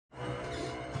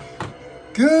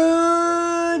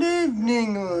Good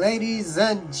evening, ladies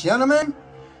and gentlemen.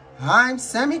 I'm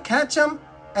Sammy Ketchum,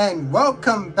 and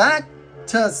welcome back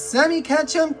to Sammy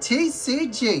Ketchum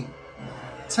TCG.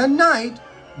 Tonight,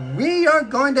 we are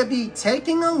going to be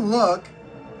taking a look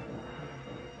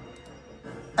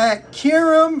at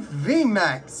Kyurem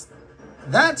Vmax.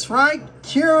 That's right,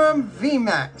 Kyurem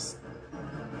Vmax.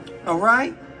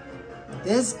 Alright,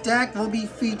 this deck will be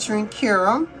featuring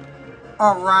Kyurem.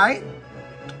 Alright.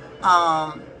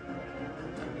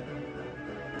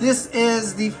 This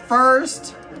is the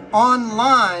first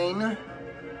online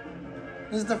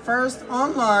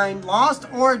Lost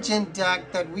Origin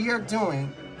deck that we are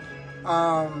doing.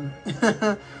 One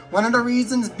of the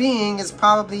reasons being is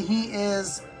probably he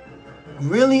is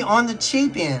really on the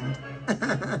cheap end.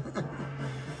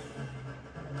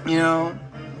 You know,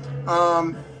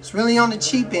 it's really on the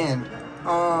cheap end.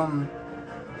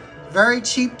 Very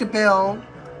cheap to build.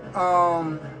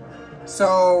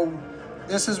 So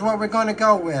this is what we're going to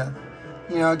go with,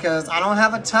 you know, because I don't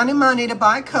have a ton of money to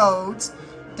buy codes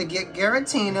to get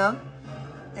Giratina,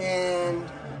 and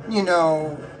you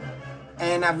know,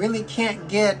 and I really can't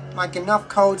get like enough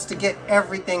codes to get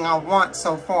everything I want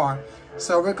so far.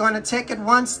 So we're going to take it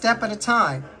one step at a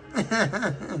time.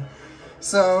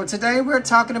 So today we're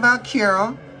talking about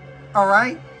Kyurem. All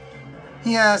right,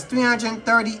 he has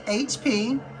 330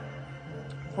 HP,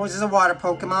 which is a water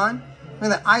Pokemon.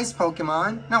 Really ice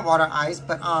Pokemon, not water ice,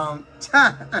 but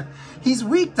he's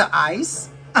weak to ice.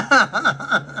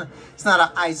 It's not an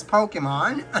ice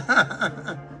Pokemon.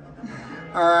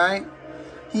 Alright.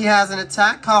 He has an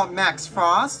attack called Max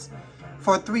Frost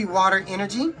for 3 water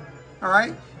energy.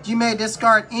 Alright. You may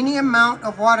discard any amount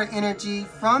of water energy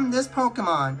from this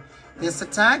Pokemon. This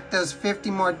attack does 50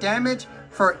 more damage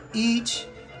for each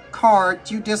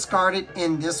card you discarded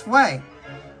in this way.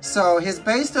 So his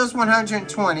base does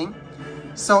 120.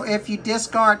 So if you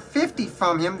discard 50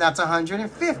 from him, that's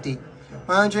 150.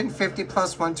 150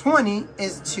 plus 120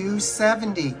 is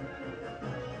 270.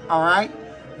 Alright?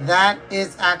 That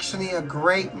is actually a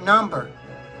great number.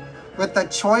 With the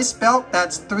choice belt,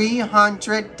 that's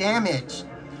 300 damage.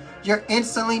 You're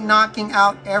instantly knocking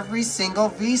out every single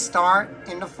V-Star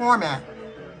in the format.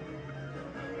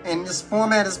 And this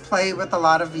format is played with a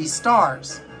lot of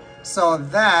V-Stars. So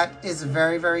that is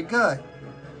very, very good.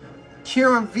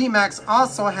 Kyurem Vmax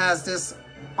also has this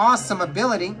awesome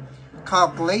ability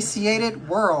called Glaciated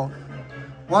World.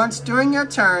 Once during your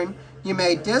turn, you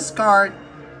may discard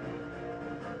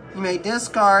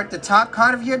the top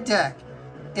card of your deck.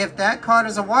 If that card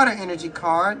is a water energy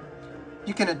card,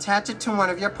 you can attach it to one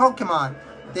of your Pokemon.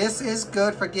 This is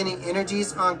good for getting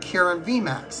energies on Kyurem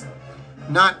Vmax.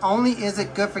 Not only is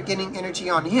it good for getting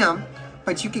energy on him,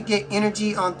 but you could get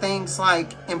energy on things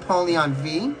like Empoleon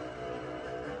V.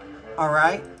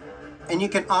 Alright. And you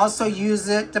can also use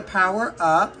it to power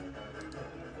up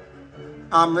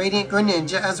Radiant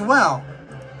Greninja as well.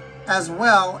 As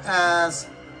well as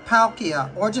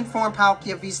Palkia. Origin Form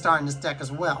Palkia V-Star in this deck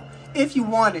as well, if you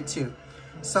wanted to.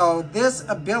 So this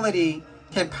ability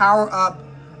can power up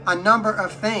a number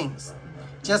of things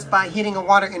just by hitting a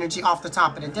water energy off the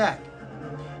top of the deck.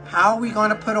 How are we going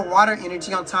to put a water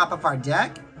energy on top of our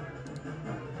deck?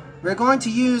 We're going to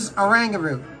use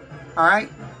Oranguru. Alright?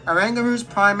 Oranguru's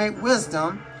Primate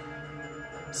Wisdom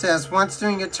says once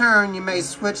during your turn, you may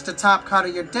switch the top card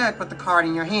of your deck with the card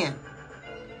in your hand.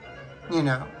 You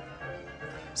know.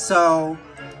 So,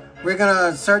 we're going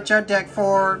to search our deck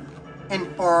for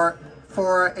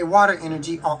a water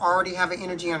energy, or already have an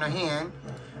energy on our hand.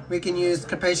 We can use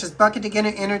Capacious Bucket to get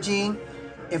an energy.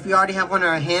 If we already have one in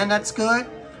our hand, that's good.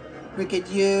 We could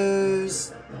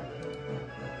use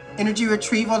Energy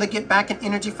Retrieval to get back an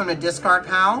energy from the discard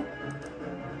pile.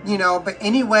 You know, but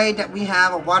any way that we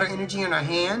have a water energy in our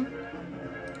hand,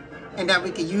 and that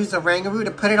we can use the Oranguru to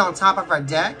put it on top of our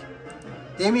deck,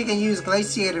 then we can use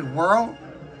Glaciated World.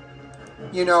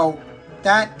 You know,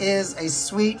 that is a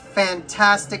sweet,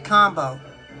 fantastic combo.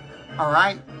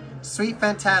 Alright? Sweet,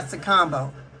 fantastic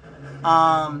combo.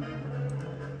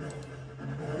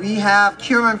 We have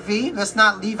Kyurem V. Let's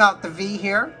not leave out the V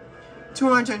here.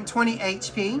 220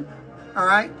 HP.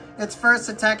 Alright? Its first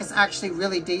attack is actually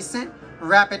really decent.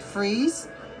 Rapid Freeze.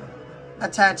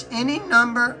 Attach any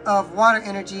number of water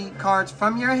energy cards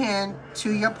from your hand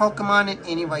to your Pokemon in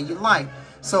any way you like.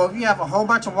 So if you have a whole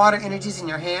bunch of water energies in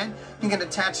your hand, you can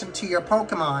attach them to your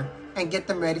Pokemon and get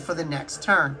them ready for the next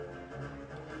turn.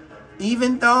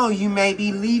 Even though you may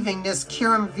be leaving this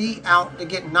Kyurem V out to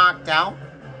get knocked out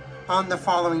on the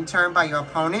following turn by your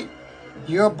opponent,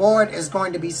 your board is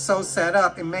going to be so set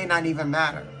up it may not even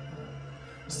matter.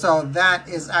 So that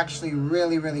is actually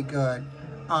really, really good.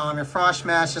 Your Frost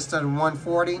Smash just at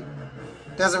 140.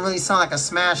 Doesn't really sound like a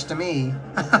smash to me.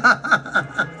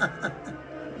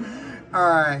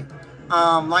 Alright.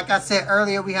 Like I said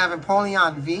earlier, we have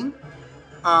Empoleon V.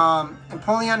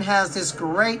 Empoleon has this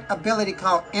great ability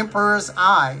called Emperor's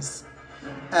Eyes.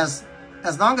 As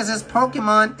long as this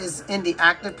Pokemon is in the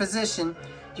active position,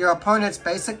 your opponent's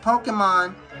basic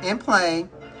Pokemon in play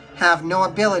have no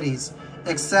abilities,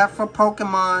 except for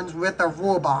Pokemon with a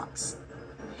rule box.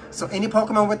 So any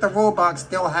Pokemon with the rule box,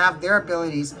 they'll have their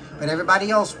abilities, but everybody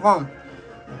else won't.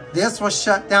 This will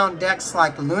shut down decks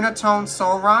like Lunatone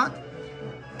Solrock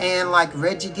and like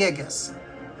Regigigas.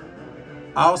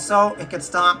 Also, it could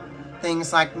stop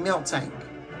things like Miltank.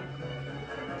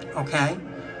 Okay?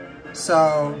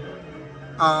 So,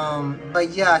 but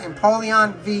yeah,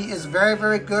 Empoleon V is very,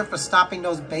 very good for stopping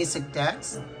those basic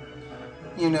decks.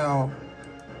 You know,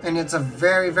 and it's a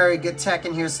very, very good tech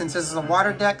in here. Since this is a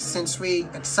water deck, since we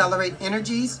accelerate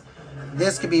energies,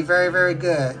 this could be very, very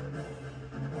good.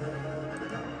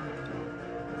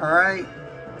 Alright,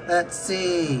 let's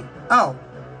see. Oh,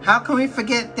 how can we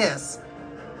forget this?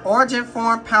 Origin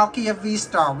Form Palkia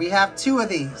V-Star. We have 2 of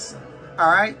these.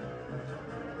 Alright.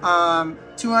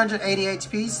 280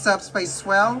 HP, Subspace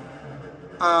Swell.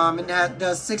 And that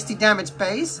does 60 damage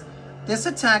base. This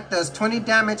attack does 20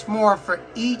 damage more for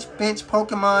each bench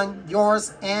Pokemon,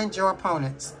 yours and your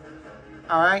opponent's.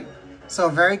 Alright, so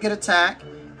very good attack.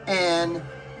 And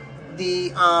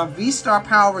the V-Star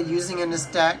power we're using in this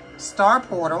deck, Star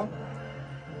Portal.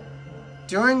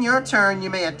 During your turn,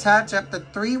 you may attach up to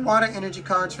 3 water energy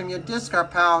cards from your discard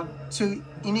pile to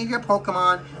any of your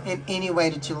Pokemon in any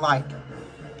way that you like.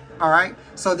 Alright,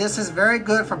 so this is very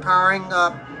good for powering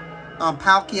up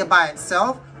Palkia by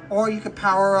itself, or you could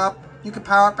power up a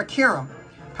Kyurem.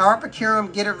 Power up a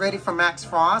Kyurem, get it ready for Max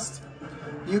Frost.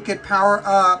 You could power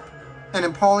up an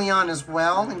Empoleon as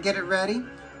well and get it ready.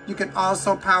 You can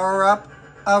also power up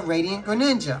a Radiant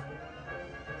Greninja.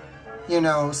 You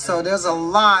know, so there's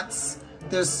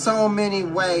so many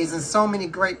ways and so many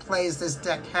great plays this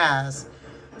deck has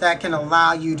that can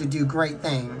allow you to do great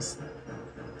things.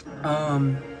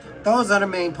 Those are the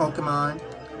main Pokemon.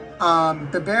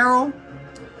 Bibarel,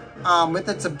 with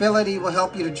its ability, will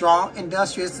help you to draw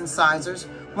Industrious Incisors.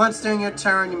 Once during your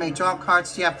turn, you may draw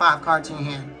cards till you have 5 cards in your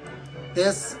hand.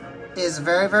 This is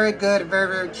very, very good, very,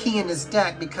 very key in this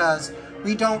deck because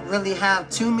we don't really have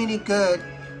too many good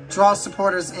draw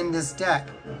supporters in this deck.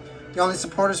 The only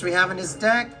supporters we have in this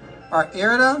deck are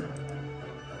Irida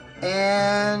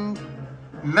and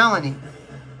Melanie.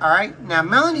 Alright, now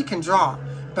Melanie can draw,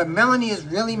 but Melanie is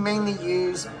really mainly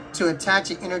used to attach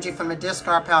the energy from the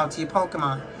discard pile to your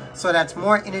Pokemon. So that's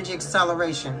more energy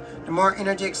acceleration. The more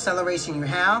energy acceleration you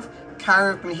have,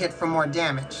 Kyurem can hit for more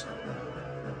damage.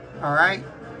 Alright?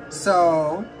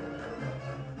 So,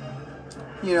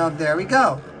 you know, there we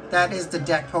go. That is the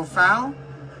deck profile.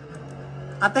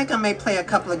 I think I may play a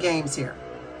couple of games here.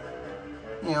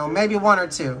 You know, maybe 1 or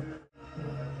 2.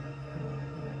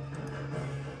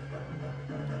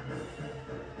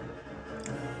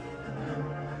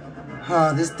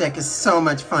 Oh, this deck is so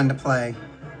much fun to play.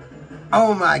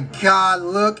 Oh my god,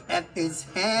 look at this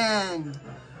hand.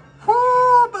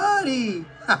 Whoo, buddy.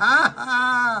 Ha ha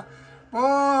ha. Boy,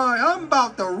 I'm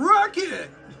about to rock it.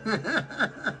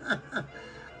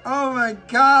 Oh my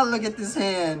god, look at this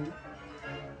hand.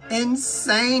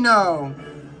 Insano.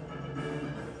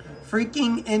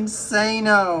 Freaking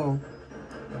insano.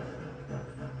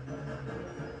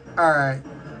 Alright.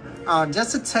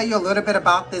 Just to tell you a little bit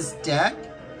about this deck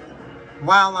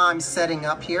while I'm setting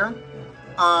up here.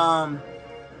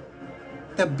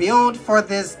 The build for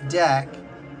this deck,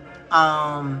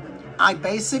 I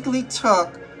basically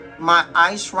took my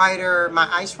Ice Rider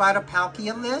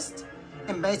Palkia list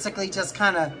and basically just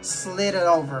kind of slid it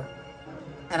over.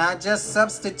 And I just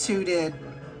substituted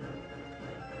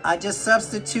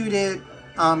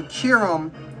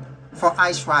Kyurem for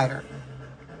Ice Rider.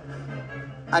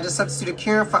 I just substituted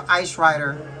Kyurem for Ice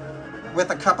Rider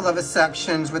with a couple of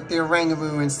exceptions with the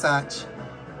Oranguru and such.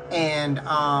 And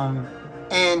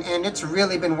it's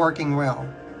really been working well.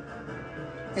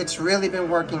 It's really been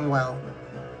working well.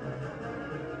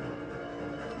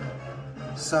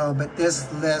 So, but this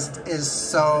list is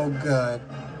so good.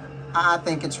 I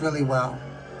think it's really well.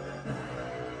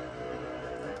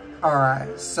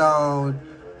 Alright, so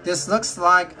this looks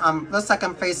like I'm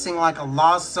facing like a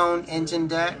Lost Zone engine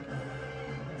deck.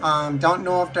 Don't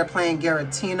know if they're playing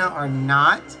Giratina or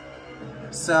not.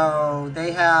 So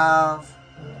they have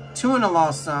 2 in the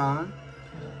Lost Zone.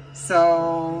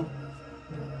 So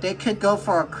they could go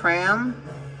for a Cram.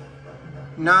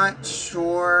 Not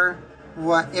sure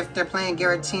if they're playing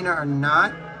Giratina or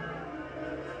not.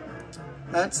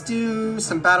 Let's do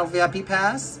some Battle VIP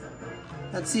Pass.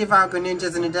 Let's see if our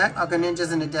Greninja's in the deck. Our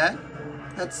Greninja's in the deck.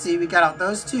 Let's see, we got out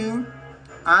those two.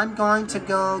 I'm going to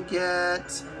go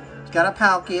get... Got a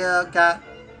Palkia, got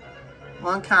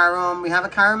one Kyurem. We have a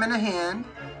Kyurem in a hand.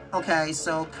 Okay,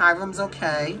 so Kyurem's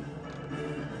okay.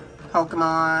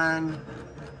 Pokemon.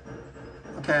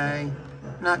 Okay.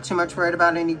 Not too much worried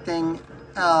about anything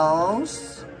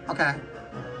else. Okay.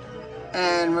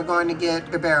 And we're going to get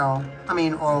Bidoof.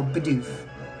 Or Bidoof.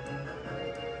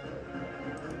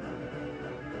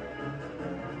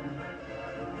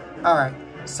 Alright.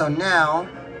 So now,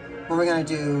 what we're going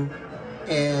to do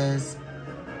is...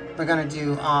 We're going to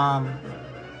do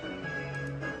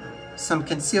some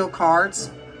concealed cards.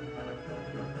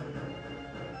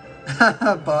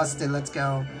 Busted, let's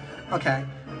go. Okay,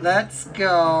 let's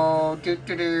go. Do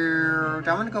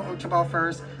I want to go Ultra Ball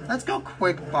first? Let's go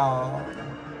Quick Ball.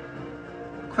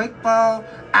 Quick Ball.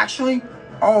 Actually,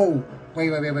 oh, wait.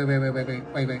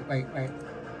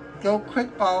 Go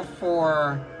Quick Ball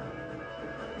for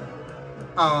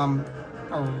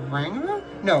Oranguru?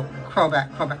 No,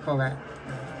 Crobat.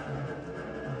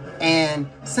 And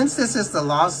since this is the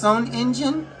Lost Zone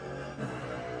engine,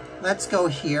 let's go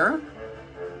here.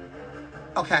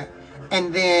 Okay,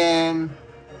 and then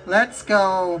let's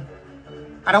go.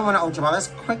 I don't want to Ultra Ball.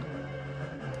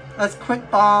 Let's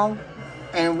Quick Ball,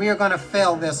 and we are going to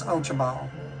fail this Ultra Ball.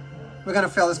 We're going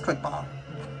to fail this Quick Ball.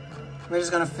 We're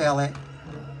just going to fail it.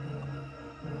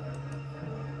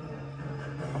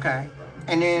 Okay,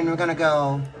 and then we're going to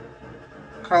go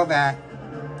Crobat,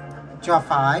 draw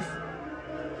 5.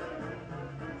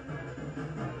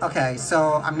 Okay,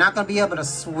 so I'm not going to be able to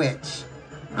switch.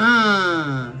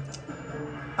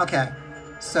 Okay,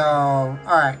 so,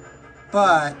 alright.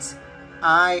 But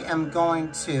I am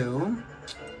going to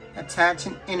attach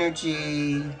an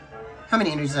energy. How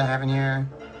many energies do I have in here?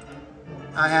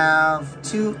 I have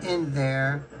 2 in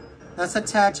there. Let's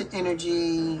attach an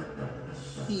energy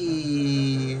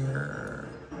here.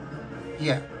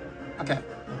 Yeah, okay.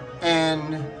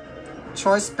 And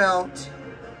choice belt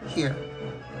here.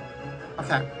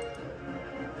 Okay.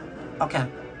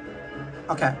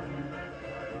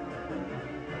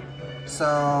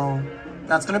 So,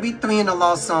 that's going to be 3 in the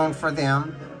Lost Zone for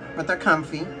them. But they're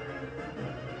comfy.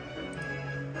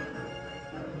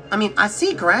 I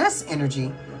see grass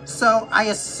energy. So, I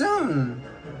assume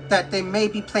that they may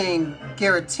be playing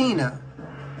Giratina.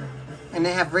 And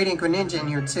they have Radiant Greninja in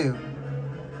here too.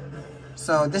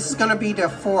 So, this is going to be their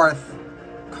 4th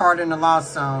card in the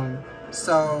Lost Zone.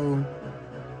 So...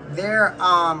 Their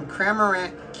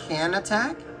Cramorant can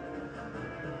attack.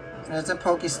 There's a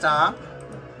Pokestop.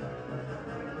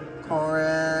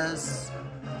 Chorus.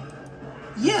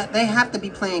 Yeah, they have to be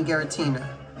playing Giratina.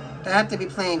 They have to be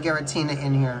playing Giratina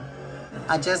in here.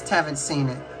 I just haven't seen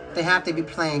it. They have to be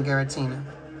playing Giratina.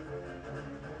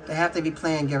 They have to be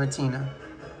playing Giratina.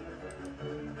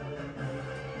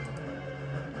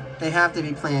 They have to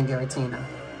be playing Giratina.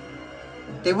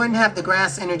 They wouldn't have the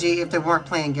grass energy if they weren't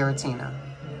playing Giratina.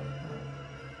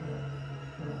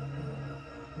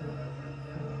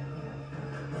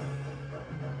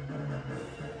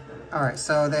 Alright,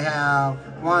 so they have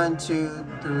 1, 2,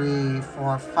 3,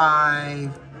 4,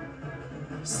 5,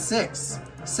 6.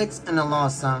 6 in the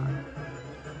Lost Zone.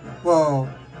 Well,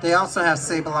 they also have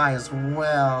Sableye as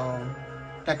well.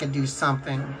 That could do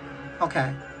something.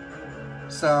 Okay.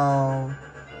 So...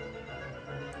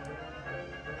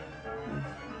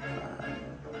 5,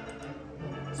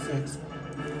 6.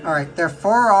 Alright, they're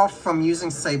 4 off from using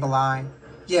Sableye.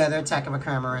 Yeah, they're attacking with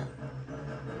Cramorant.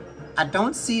 I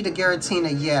don't see the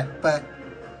Giratina yet, but...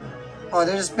 Oh,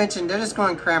 they're just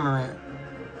going Cramorant.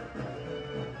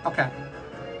 Okay.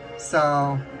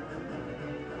 So...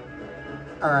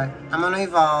 Alright, I'm gonna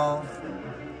evolve.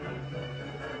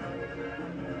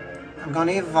 I'm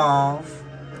gonna evolve.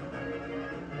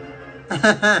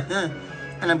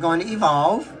 And I'm going to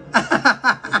evolve.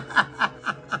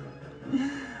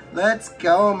 Let's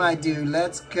go, my dude.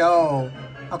 Let's go.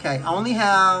 Okay, I only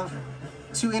have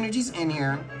 2 energies in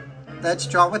here. Let's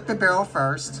draw with the barrel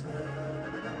first.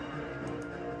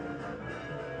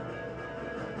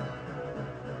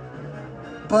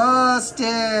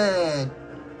 Busted!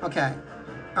 Okay.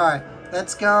 Alright,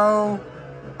 let's go.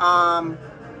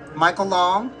 Michael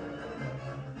Long.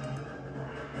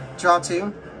 Draw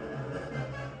 2.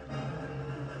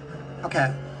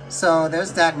 Okay, so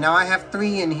there's that. Now I have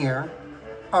 3 in here.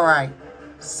 Alright,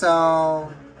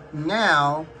 so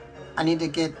now I need to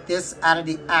get this out of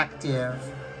the active.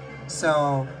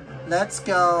 So let's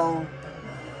go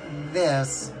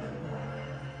this.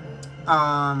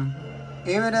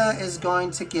 Irida is going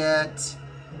to get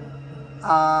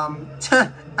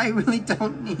I really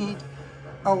don't need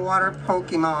a water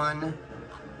Pokemon.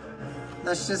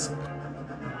 let's just,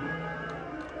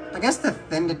 I guess,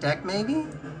 thin the deck maybe?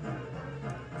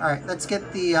 Alright, let's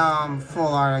get the full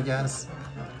art, I guess.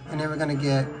 And then we're gonna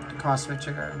get the cost switch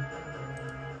trigger.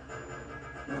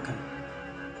 Okay.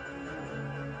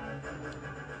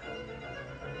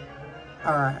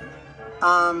 Alright.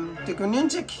 The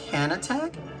Greninja can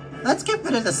attack? Let's get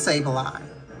rid of the Sableye.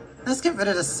 Let's get rid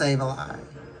of the Sableye.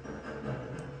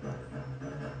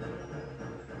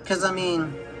 Because, I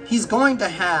mean, he's going to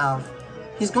have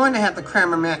the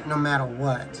Cramorant no matter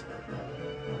what.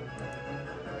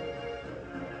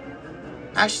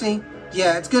 Actually,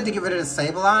 yeah, it's good to get rid of the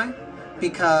Sableye,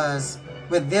 because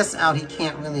with this out, he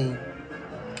can't really...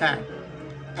 Okay.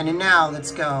 And then now,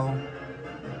 let's go.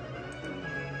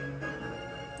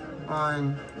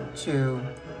 1, 2,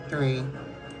 3.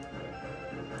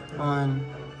 1,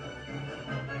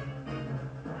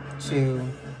 2.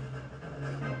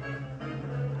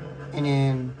 And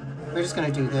then we're just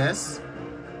going to do this.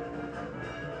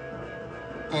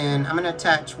 And I'm going to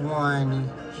attach one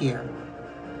here.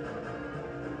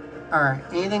 Alright,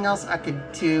 anything else I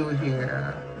could do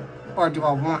here? Or do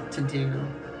I want to do?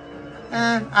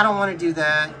 I don't want to do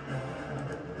that.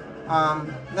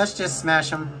 Let's just smash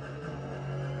them.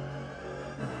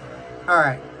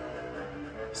 Alright.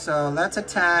 So let's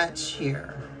attach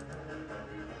here.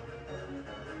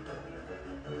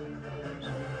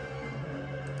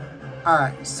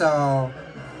 Alright, so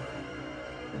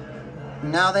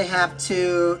now they have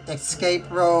to escape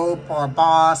rope or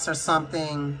boss or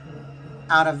something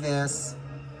out of this.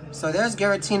 So there's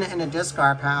Giratina in the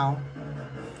discard pile.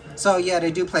 So yeah,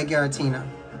 they do play Giratina.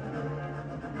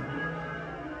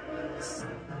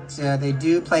 So yeah, they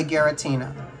do play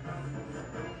Giratina.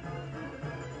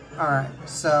 Alright,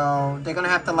 so they're gonna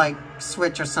have to like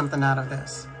switch or something out of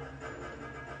this.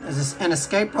 There's an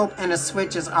escape rope and a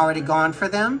switch is already gone for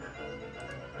them.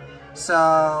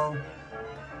 So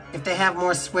if they have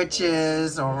more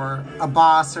switches or a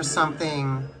boss or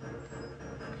something,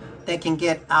 they can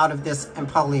get out of this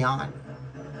Empoleon.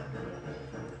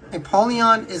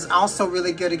 Empoleon is also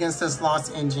really good against this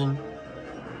Lost Engine.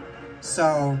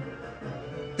 So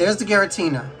there's the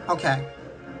Giratina. Okay.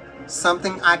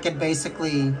 Something I could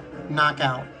basically knock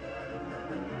out.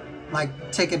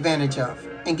 Like take advantage of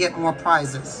and get more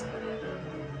prizes.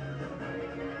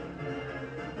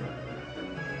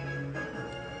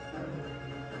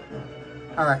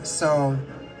 Alright, so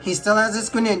he still has his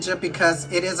Greninja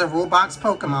because it is a rule box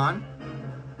Pokemon.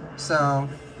 So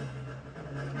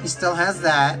he still has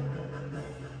that.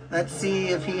 Let's see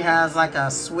if he has like a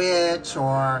switch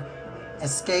or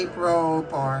escape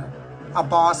rope or a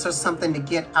boss or something to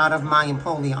get out of my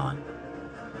Empoleon.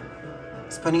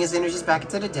 He's putting his energies back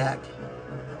into the deck.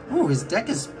 Ooh, his deck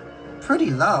is pretty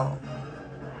low.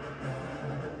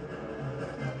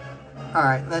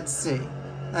 Alright, let's see.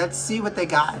 Let's see what they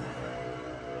got.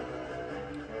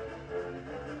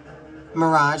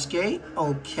 Mirage Gate,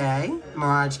 okay,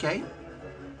 Mirage Gate.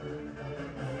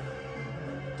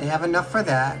 They have enough for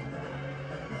that.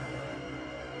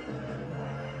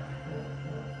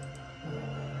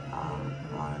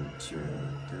 One, two,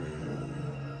 three,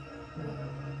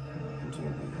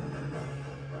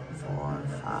 4,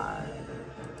 5,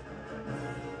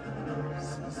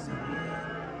 6, 7.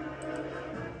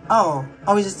 Oh,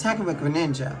 he's attacking with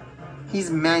Greninja. He's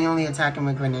manually attacking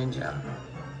with Greninja.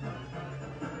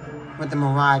 With the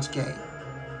Mirage Gate.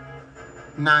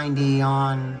 90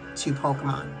 on 2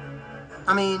 Pokemon.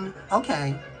 I mean,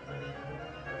 okay.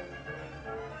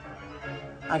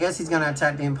 I guess he's gonna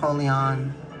attack the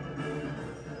Empoleon.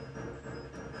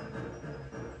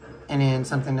 And then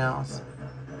something else.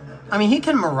 I mean, he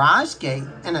can Mirage Gate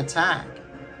and attack.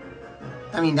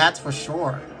 I mean, that's for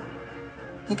sure.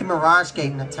 He can Mirage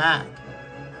Gate and attack.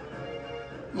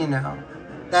 You know,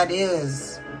 that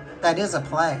is a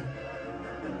play.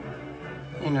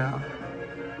 You know.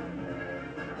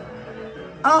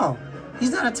 Oh,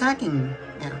 he's not attacking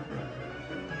him.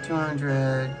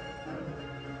 200.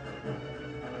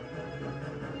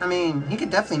 I mean, he could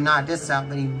definitely knock this out,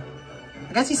 but I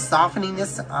guess he's softening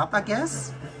this up, I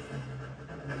guess.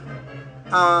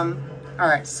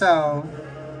 Alright, so,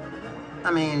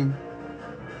 I mean,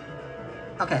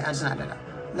 okay, I just knocked it out.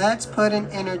 Let's put an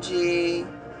energy.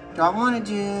 Do I want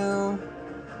to do,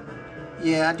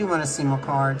 yeah, I do want to see more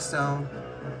cards, so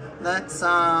let's,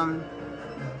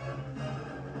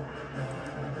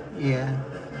 yeah.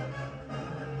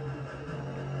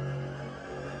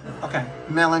 Okay,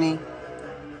 Melanie.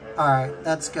 Alright,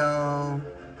 let's go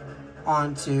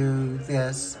on to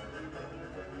this.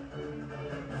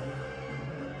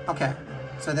 Okay,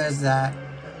 so there's that.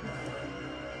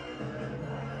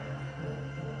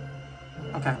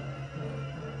 Okay.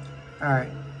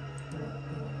 Alright.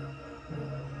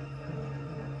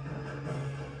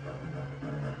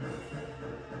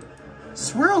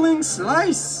 Swirling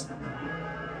slice.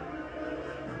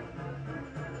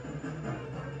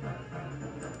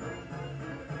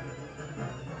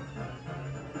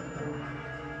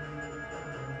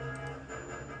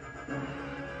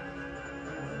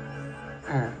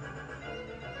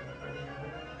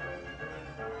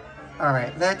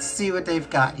 Alright, let's see what they've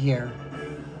got here.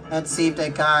 Let's see if they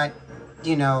got,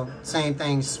 you know, same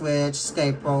thing, switch,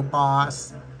 scapegoat,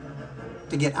 boss,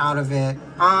 to get out of it.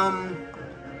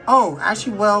 Oh,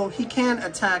 actually, well, he can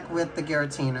attack with the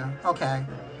Giratina. Okay.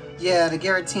 Yeah, the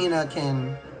Giratina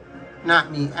can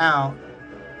knock me out,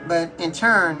 but in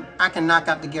turn, I can knock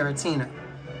out the Giratina.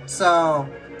 So,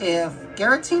 if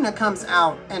Giratina comes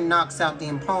out and knocks out the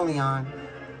Empoleon,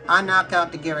 I knock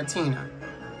out the Giratina.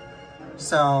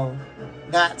 So,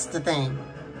 that's the thing.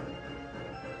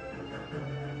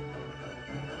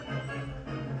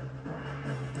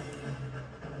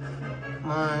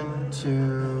 One,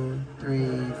 two,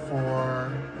 3,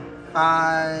 4,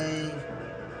 5,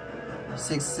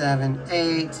 6, 7,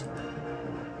 8.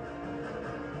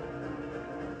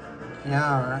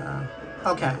 Yeah,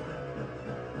 okay.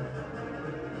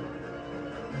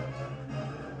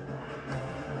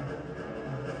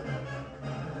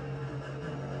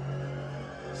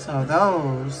 So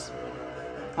those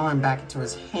going back into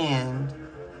his hand.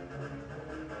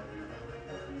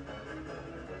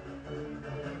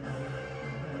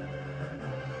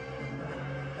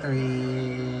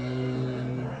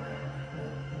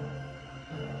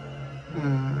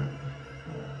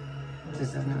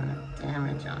 This doesn't have enough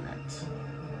damage on it.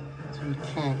 So you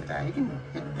can't get that. You can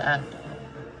hit that though.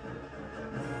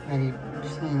 Maybe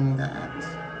ping that.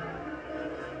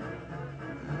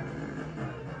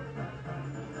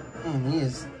 Man,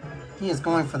 he is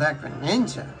going for that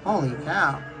Greninja. Holy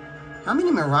cow. How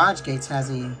many Mirage Gates has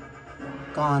he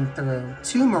gone through?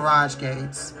 2 Mirage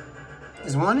Gates.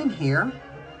 Is one in here?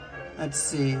 Let's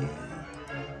see.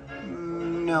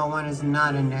 No, one is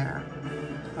not in there.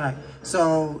 Alright,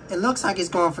 so it looks like he's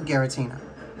going for Giratina.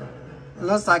 It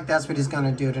looks like that's what he's going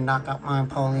to do to knock out my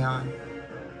Empoleon.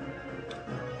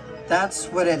 That's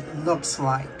what it looks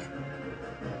like.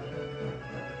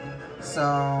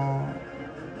 So,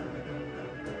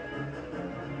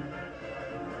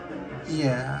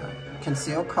 yeah,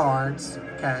 conceal cards,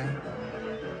 okay.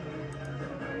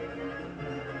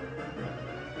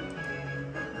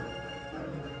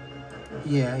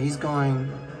 Yeah, he's going,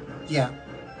 yeah.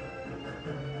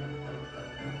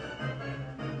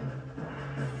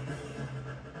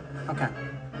 Okay.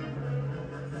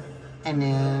 And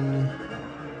then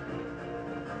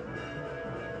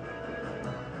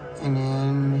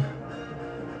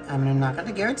I'm gonna knock out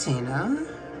the Giratina.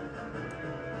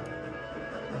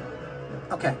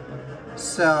 Okay,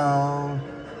 so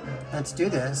let's do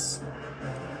this.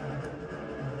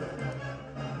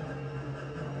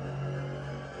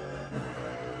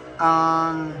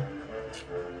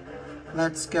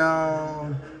 Let's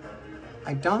go.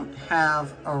 I don't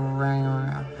have a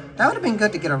Rangaroo. That would have been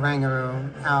good to get a Rangaroo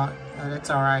out, but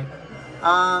it's alright.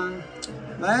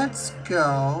 Let's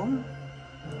go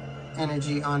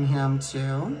energy on him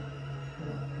too.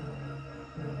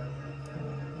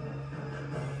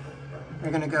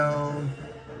 We're gonna go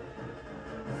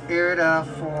Irida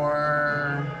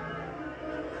for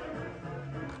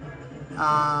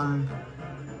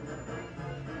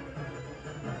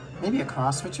maybe a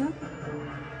cross switcher?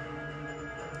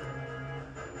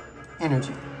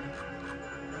 Energy.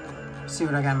 See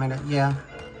what I got in my deck. Yeah.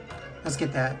 Let's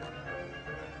get that.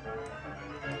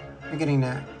 We're getting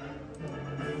that.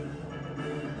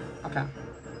 Okay.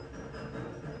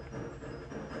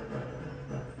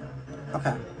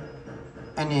 Okay.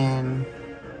 And then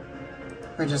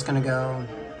we're just gonna go.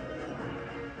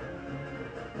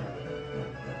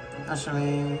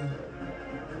 Actually.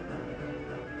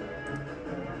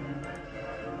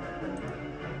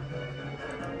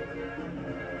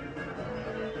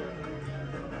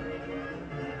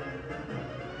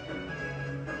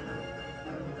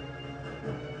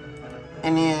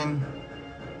 And then,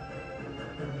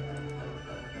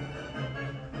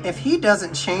 if he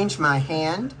doesn't change my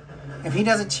hand,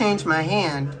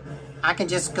 I can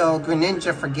just go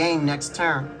Greninja for game next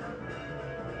turn.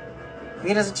 If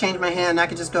he doesn't change my hand, I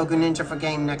can just go Greninja for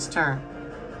game next turn.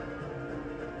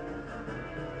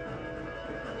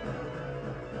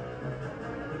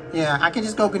 Yeah, I can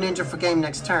just go Greninja for game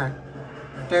next turn.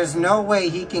 There's no way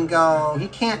he can go, he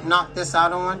can't knock this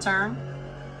out on one turn.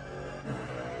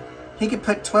 He could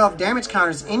put 12 damage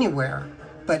counters anywhere,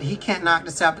 but he can't knock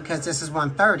this out because this is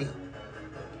 130.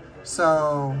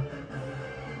 So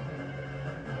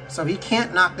he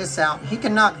can't knock this out. He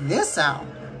can knock this out.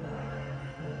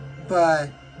 But,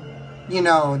 you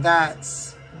know,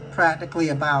 that's practically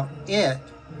about it.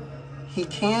 He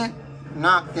can't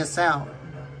knock this out.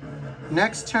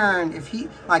 Next turn, if he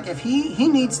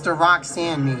needs to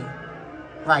Roxanne me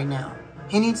right now.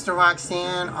 He needs to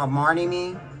Roxanne or Marty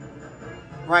me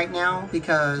right now,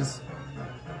 because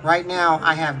right now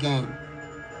I have game.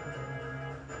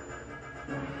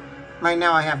 Right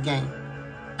now I have game.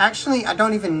 Actually, I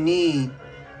don't even need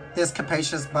this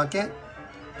Capacious Bucket,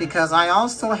 because I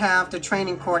also have the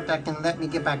training court that can let me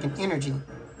get back in energy.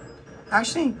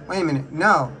 Actually, wait a minute.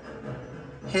 No.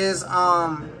 His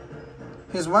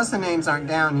what's the names aren't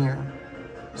down here.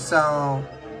 So,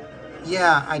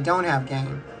 yeah, I don't have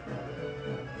game.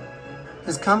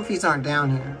 His comfies aren't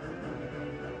down here.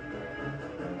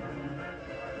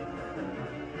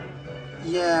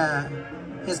 Yeah.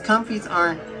 His comfies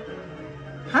aren't.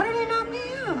 How did he knock me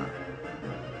out?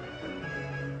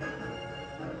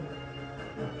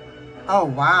 Oh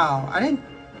wow. I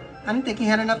didn't think he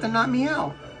had enough to knock me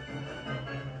out.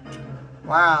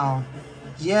 Wow.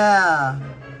 Yeah.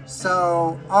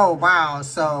 So, oh wow.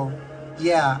 So,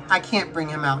 yeah, I can't bring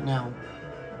him out now.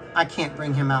 I can't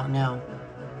bring him out now.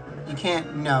 You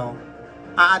can't, no.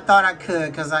 I thought I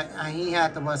could, because he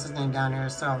had the, what's his name down there.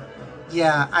 So,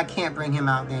 yeah, I can't bring him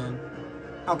out then.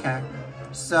 Okay.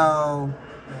 So,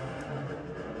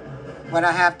 what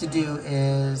I have to do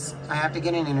is, I have to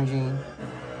get an energy.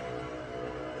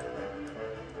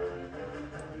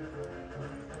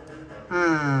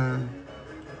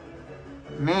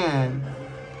 Man.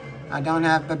 I don't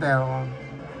have the barrel.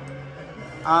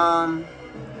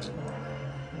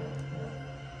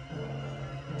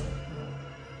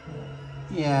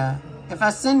 Yeah. If I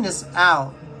send this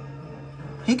out,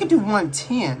 he could do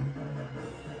 110.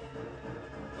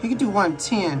 He could do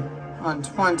 110,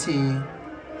 120.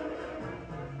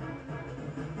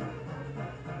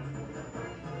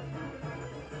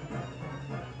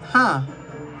 Huh.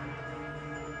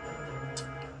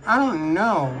 I don't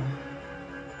know.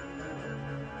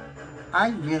 I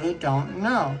really don't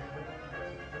know.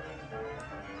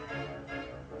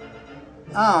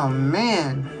 Oh,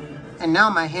 man. And now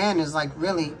my hand is like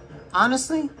really,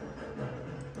 honestly.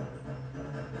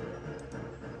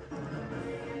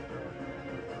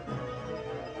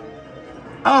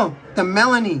 Oh, the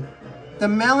Melanie. The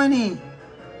Melanie.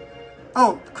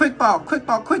 Oh, quick ball, quick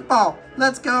ball, quick ball.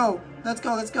 Let's go. Let's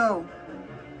go, let's go.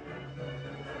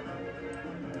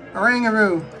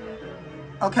 Orangaroo.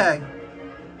 Okay.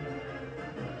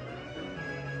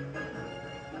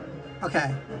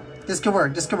 Okay. This could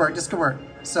work, this could work, this could work.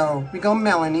 So, we go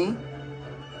Melanie.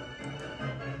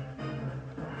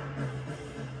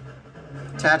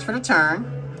 Attach for the turn.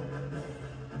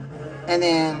 And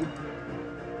then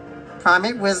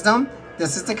Primate Wisdom.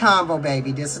 This is the combo,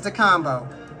 baby. This is the combo.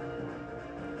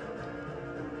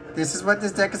 This is what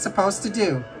this deck is supposed to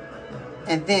do.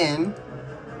 And then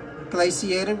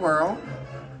Glaciated Whirl.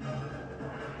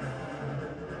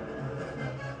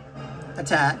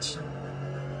 Attach.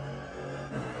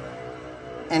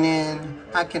 And then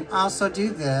I can also do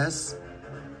this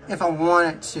if I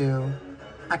wanted to.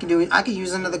 I could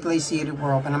use another Glaciated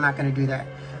Whirl, but I'm not going to do that.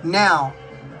 Now,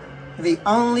 the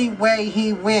only way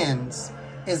he wins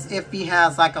is if he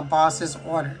has like a boss's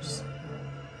orders.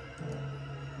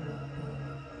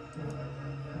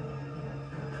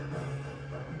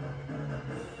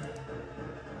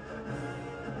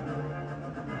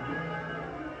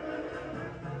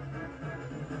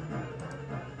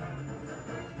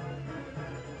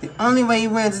 The only way he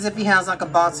wins is if he has like a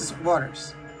boss's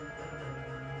orders.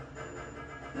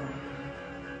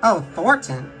 Oh,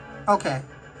 Thornton. Okay.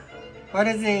 What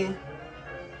is he?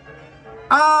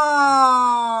 Oh!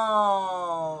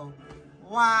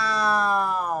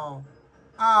 Wow!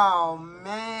 Oh,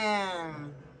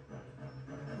 man.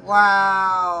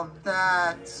 Wow,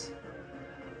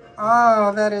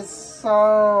 oh, that is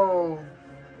so...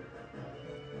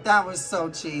 That was so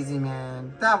cheesy,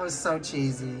 man. That was so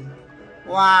cheesy.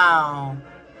 Wow.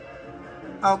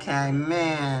 Okay,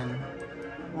 man.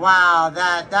 Wow,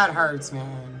 that hurts,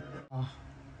 man. Oh,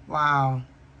 wow.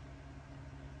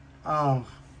 Oh.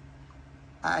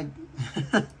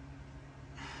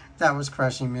 That was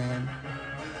crushing, man.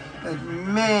 But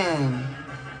man,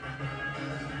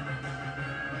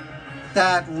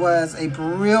 that was a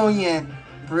brilliant,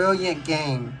 brilliant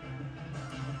game.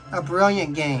 A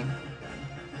brilliant game.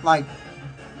 Like,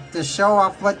 to show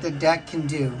off what the deck can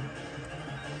do.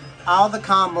 All the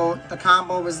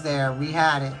combo was there. We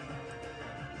had it.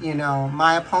 You know,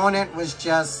 my opponent was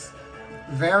just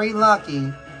very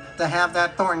lucky to have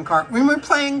that Thornton card. We were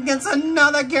playing against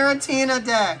another Giratina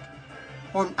deck.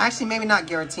 Or actually, maybe not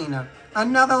Giratina.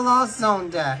 Another Lost Zone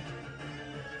deck.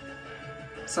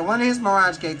 So one of his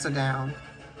Mirage Gates are down.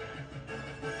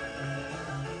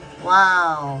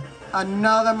 Wow.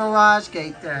 Another Mirage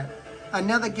Gate deck.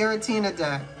 Another Giratina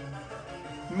deck.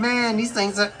 Man, these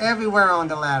things are everywhere on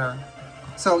the ladder.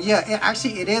 So yeah,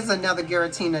 it is another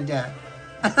Giratina deck.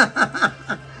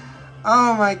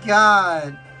 Oh my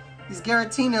god. These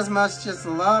Giratinas must just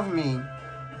love me.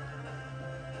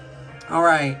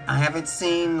 Alright, I haven't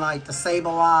seen like the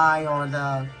Sableye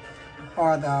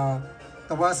or the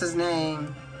what's his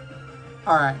name.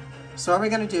 Alright, so what we're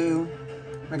gonna do,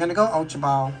 we're gonna go Ultra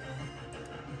Ball.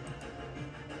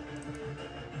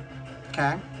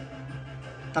 Okay.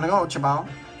 Gonna go Ultra Ball.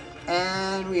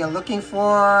 And we are looking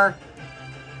for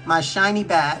my shiny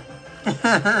bat.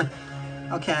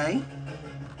 Okay.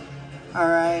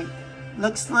 Alright.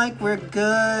 Looks like we're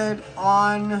good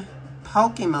on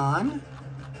Pokemon.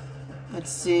 Let's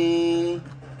see.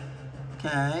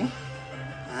 Okay.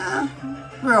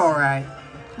 We're alright.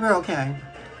 We're okay.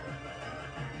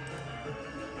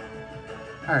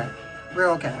 Alright. We're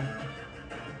okay.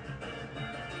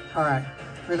 Alright.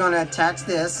 We're going to attach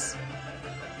this.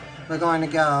 We're going to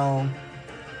go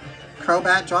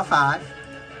Crobat, draw 5.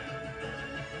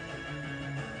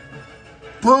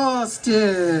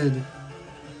 Busted!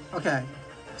 Okay,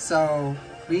 so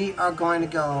we are going to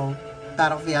go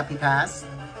Battle VIP Pass.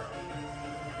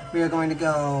 We are going to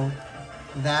go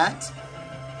that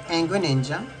and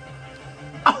Greninja.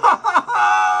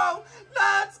 Oh!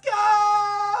 Let's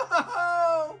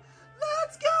go!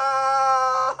 Let's go!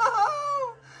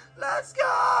 Let's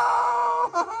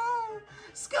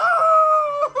go!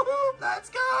 Let's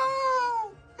go!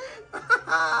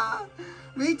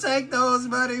 We take those,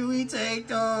 buddy. We take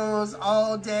those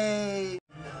all day.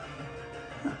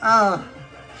 Oh.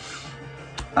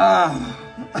 Oh.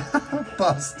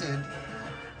 Busted.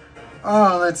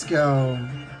 Oh, let's go.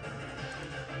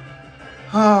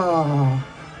 Oh.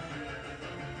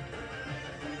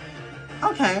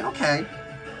 Okay, okay.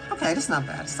 Okay, that's not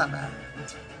bad. It's not bad.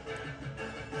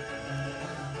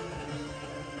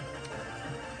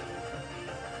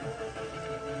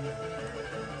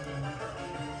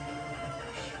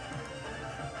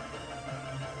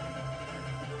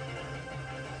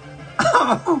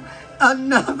 Oh,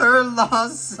 another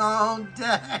Lost Zone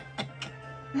deck.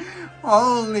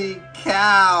 Holy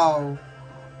cow.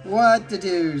 What the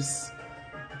deuce.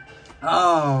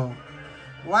 Oh.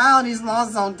 Wow, these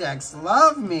Lost Zone decks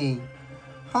love me.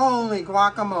 Holy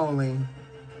guacamole.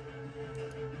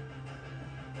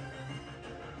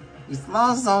 These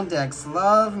Lost Zone decks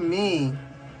love me.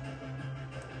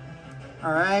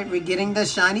 Alright, we're getting the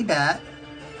shiny bat.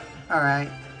 Alright.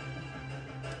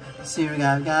 See what we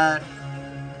got. We got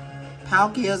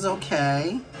Palkia's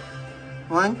okay.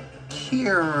 One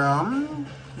Kyurem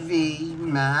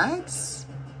Vmax.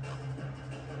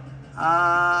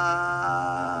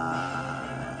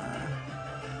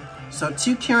 So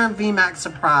 2 Kyurem Vmax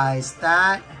surprise.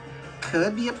 That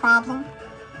could be a problem.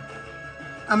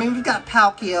 I mean, we've got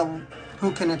Palkia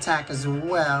who can attack as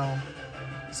well.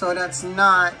 So that's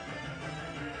not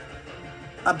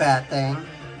a bad thing.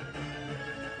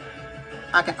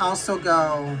 I can also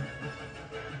go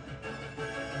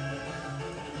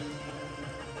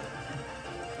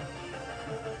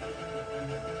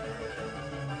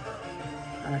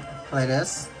alright, play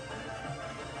this.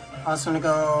 Also gonna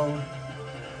go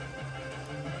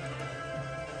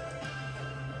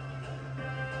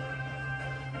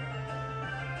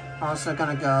I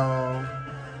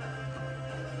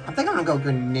think I'm gonna go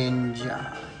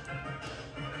Greninja.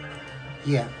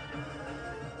 Yeah.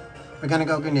 We're gonna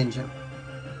go Greninja.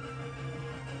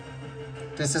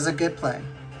 This is a good play.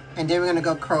 And then we're gonna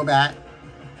go Crobat,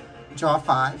 draw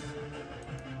 5.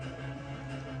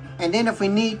 And then if we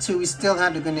need to, we still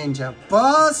have the Greninja.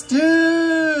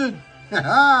 Busted!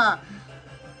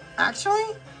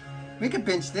 Actually, we could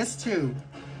bench this too.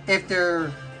 If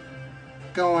they're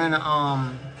going,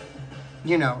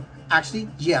 you know, actually,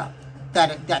 yeah,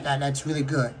 that's really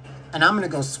good. And I'm gonna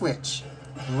go switch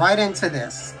right into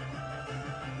this.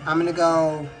 I'm gonna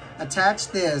go attach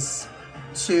this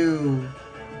to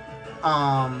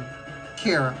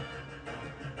Kyurem.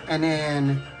 And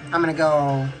then I'm gonna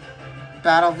go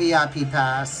Battle VIP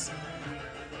Pass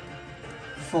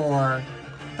for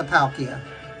the Palkia.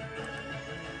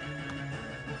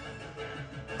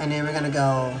 And then we're gonna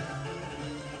go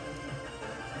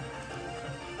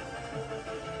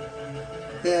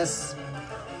this.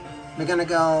 We're gonna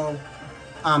go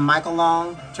Michael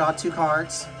Long, draw 2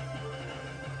 cards.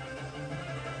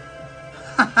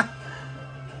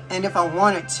 And if I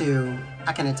wanted to,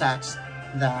 I can attach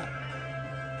that.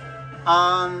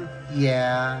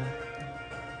 Yeah.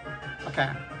 Okay.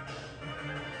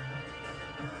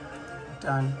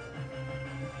 Done.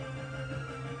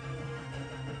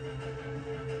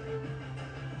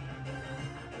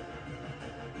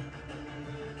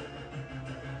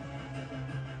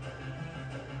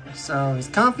 So his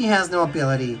Comfy has no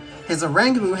ability. His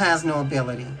Oranguru has no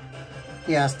ability.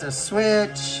 He has to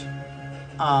switch,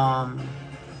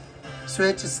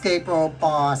 switch Escape Rope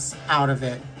Boss out of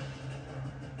it.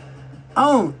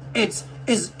 Oh, it's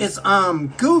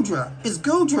Goodra. It's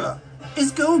Goodra.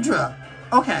 It's Goodra.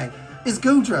 Okay, it's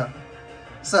Goodra.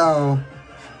 So,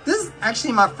 this is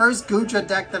actually my first Goodra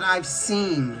deck that I've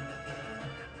seen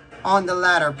on the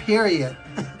ladder, period.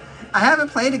 I haven't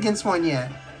played against one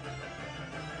yet.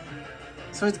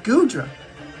 So it's Goodra.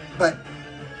 But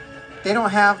they don't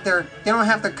have their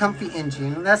Comfy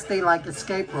engine unless they like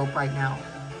Escape Rope right now.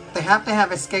 They have to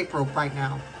have Escape Rope right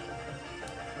now.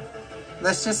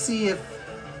 Let's see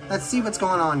what's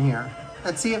going on here.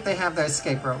 Let's see if they have their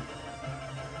Escape Rope.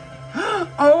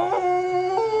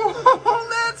 Oh,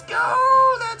 let's go!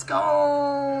 Let's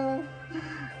go!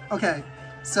 Okay,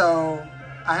 so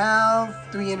I have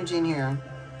 3 energy in here.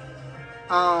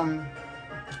 I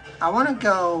want to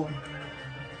go...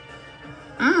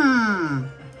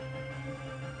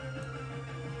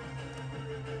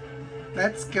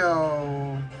 Let's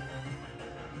go...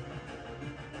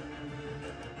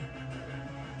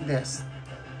 this.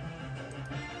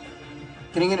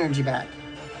 Getting energy back.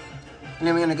 And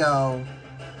then we're gonna go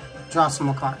draw some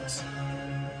more cards.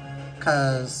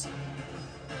 Cause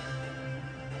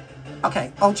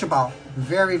okay, Ultra Ball.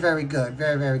 Very, very good.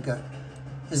 Very, very good.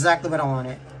 Exactly what I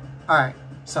wanted. Alright,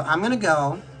 so I'm gonna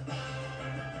go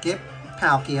get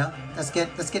Palkia. Let's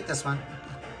get this one.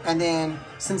 And then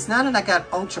since now that I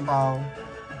got Ultra Ball,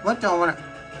 what do I wanna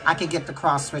I can get the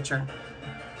Cross Switcher.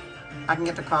 I can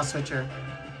get the Cross Switcher.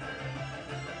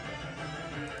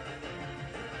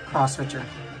 Cross Switcher.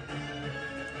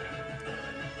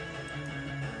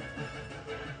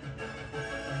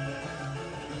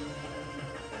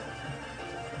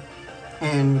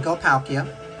 And go Palkia.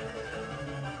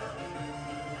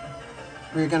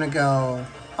 We're gonna go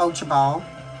Ultra Ball.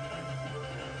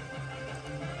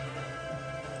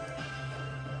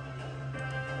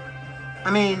 I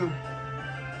mean,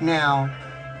 now,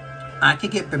 I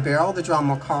could get Bibarel to draw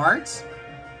more cards.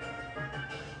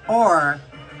 Or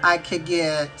I could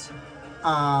get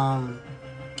Kyurem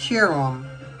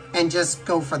and just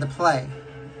go for the play.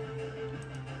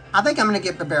 I think I'm gonna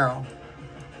get Bibarel.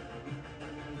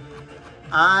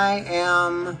 I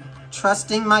am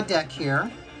trusting my deck here.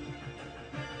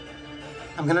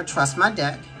 I'm gonna trust my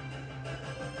deck.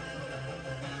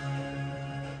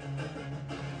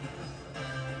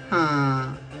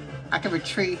 I can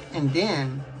retreat and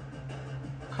then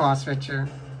Cross Switcher.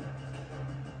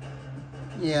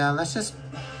 Yeah, let's just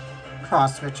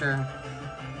Cross Switcher.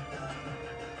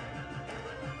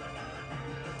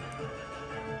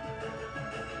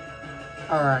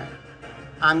 Alright.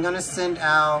 I'm gonna send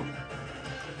out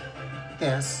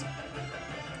this.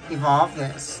 Evolve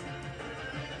this.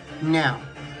 Now.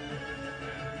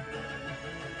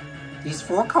 These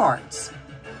 4 cards.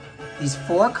 These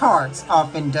 4 cards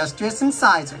of Industrious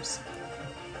Incisors.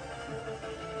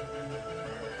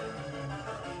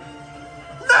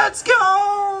 Let's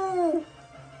go!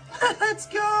 Let's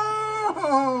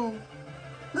go!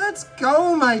 Let's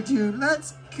go, my dude.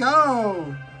 Let's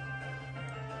go!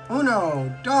 1,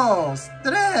 2,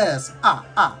 3.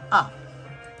 Ah.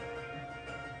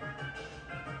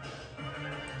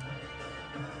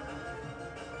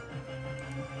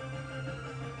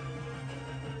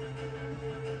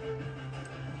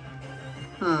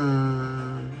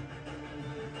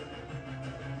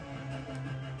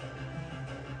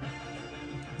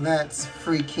 Let's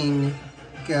freaking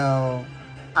go.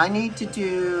 I need to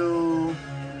do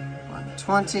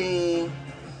 120.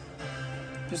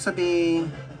 This will be...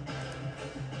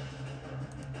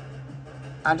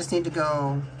 I just need to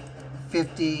go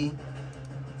 50.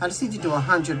 I just need to do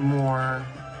 100 more.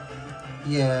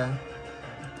 Yeah.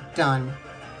 Done.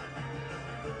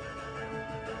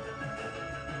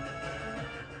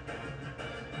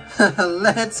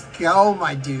 Let's go,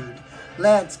 my dude.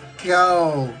 Let's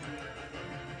go.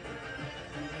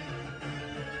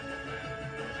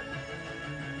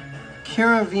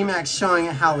 Kyurem Vmax showing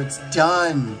how it's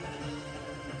done.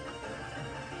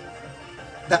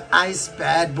 The Ice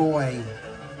Bad Boy.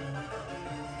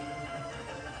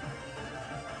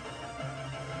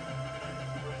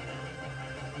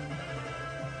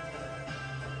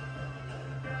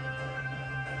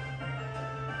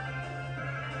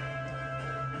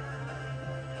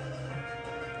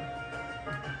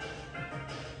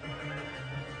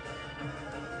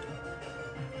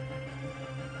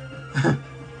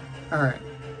 All right.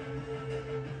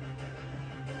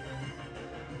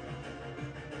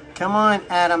 Come on,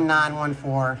 Adam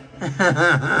 914.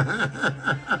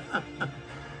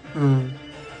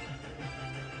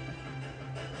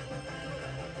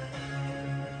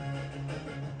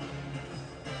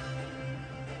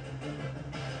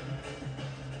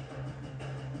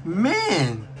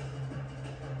 Man,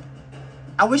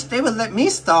 I wish they would let me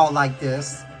stall like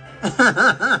this.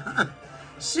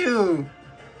 Shoot.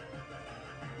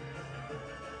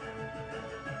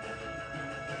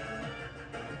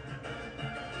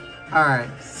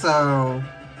 Alright, so...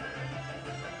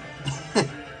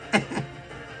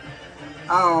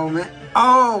 oh, man.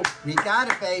 Oh, we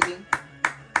got it, baby.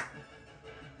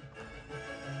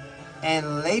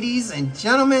 And ladies and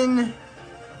gentlemen,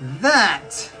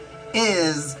 that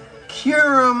is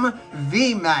Kyurem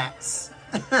Vmax.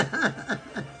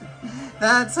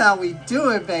 That's how we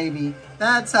do it, baby.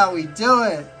 That's how we do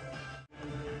it.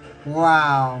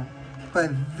 Wow.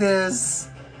 But this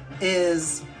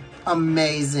is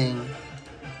amazing.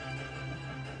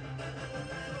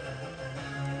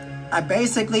 I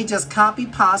basically just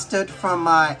copy-pasted from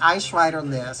my Ice Rider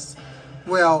list.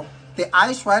 Well, the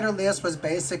Ice Rider list was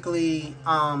basically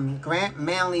Grant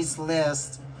Manley's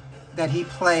list that he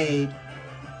played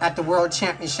at the World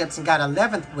Championships and got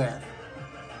 11th with.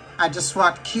 I just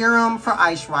swapped Kyurem for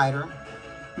Ice Rider,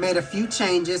 made a few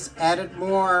changes, added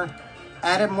more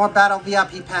Battle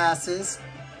VIP passes,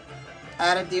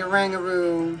 added the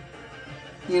Orangaroo,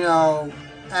 you know,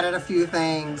 added a few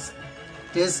things.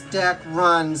 This deck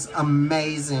runs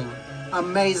amazing,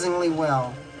 amazingly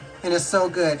well, and it's so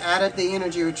good. Added the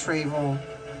energy retrieval.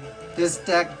 This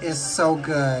deck is so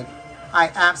good.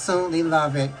 I absolutely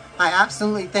love it. I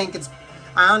honestly think it's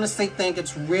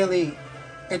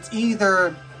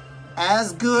either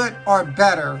as good or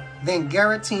better than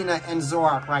Giratina and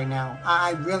Zoroark right now.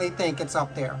 I really think it's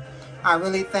up there. I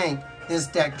really think this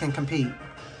deck can compete.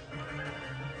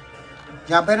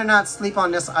 Y'all better not sleep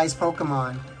on this ice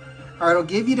Pokemon, or it'll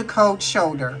give you the cold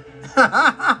shoulder.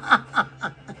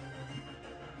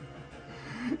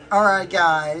 Alright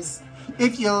guys,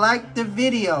 if you liked the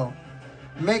video,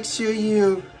 make sure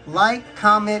you like,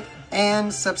 comment,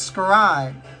 and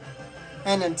subscribe.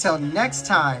 And until next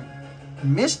time,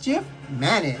 mischief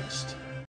managed.